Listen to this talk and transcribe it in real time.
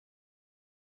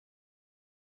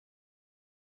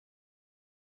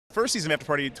First season of After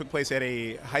Party took place at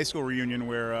a high school reunion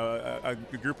where a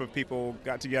group of people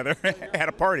got together, had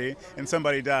a party, and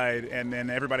somebody died, and then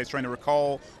everybody's trying to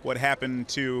recall what happened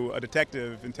to a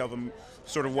detective and tell them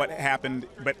sort of what happened,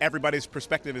 but everybody's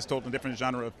perspective is told in a different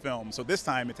genre of film. So this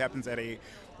time it happens at a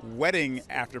wedding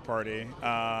after party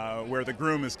where the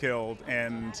groom is killed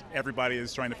and everybody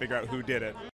is trying to figure out who did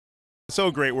it. So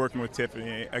great working with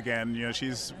Tiffany again. You know,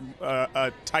 she's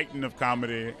a titan of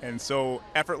comedy and so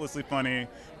effortlessly funny,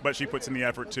 but she puts in the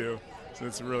effort too. So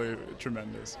it's really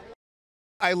tremendous.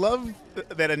 I love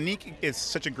that Anik is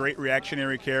such a great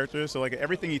reactionary character. So like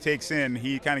everything he takes in,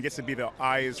 he kind of gets to be the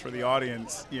eyes for the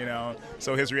audience, you know.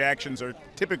 So his reactions are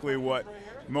typically what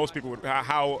most people would,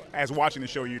 how as watching the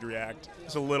show you'd react.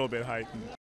 It's a little bit heightened.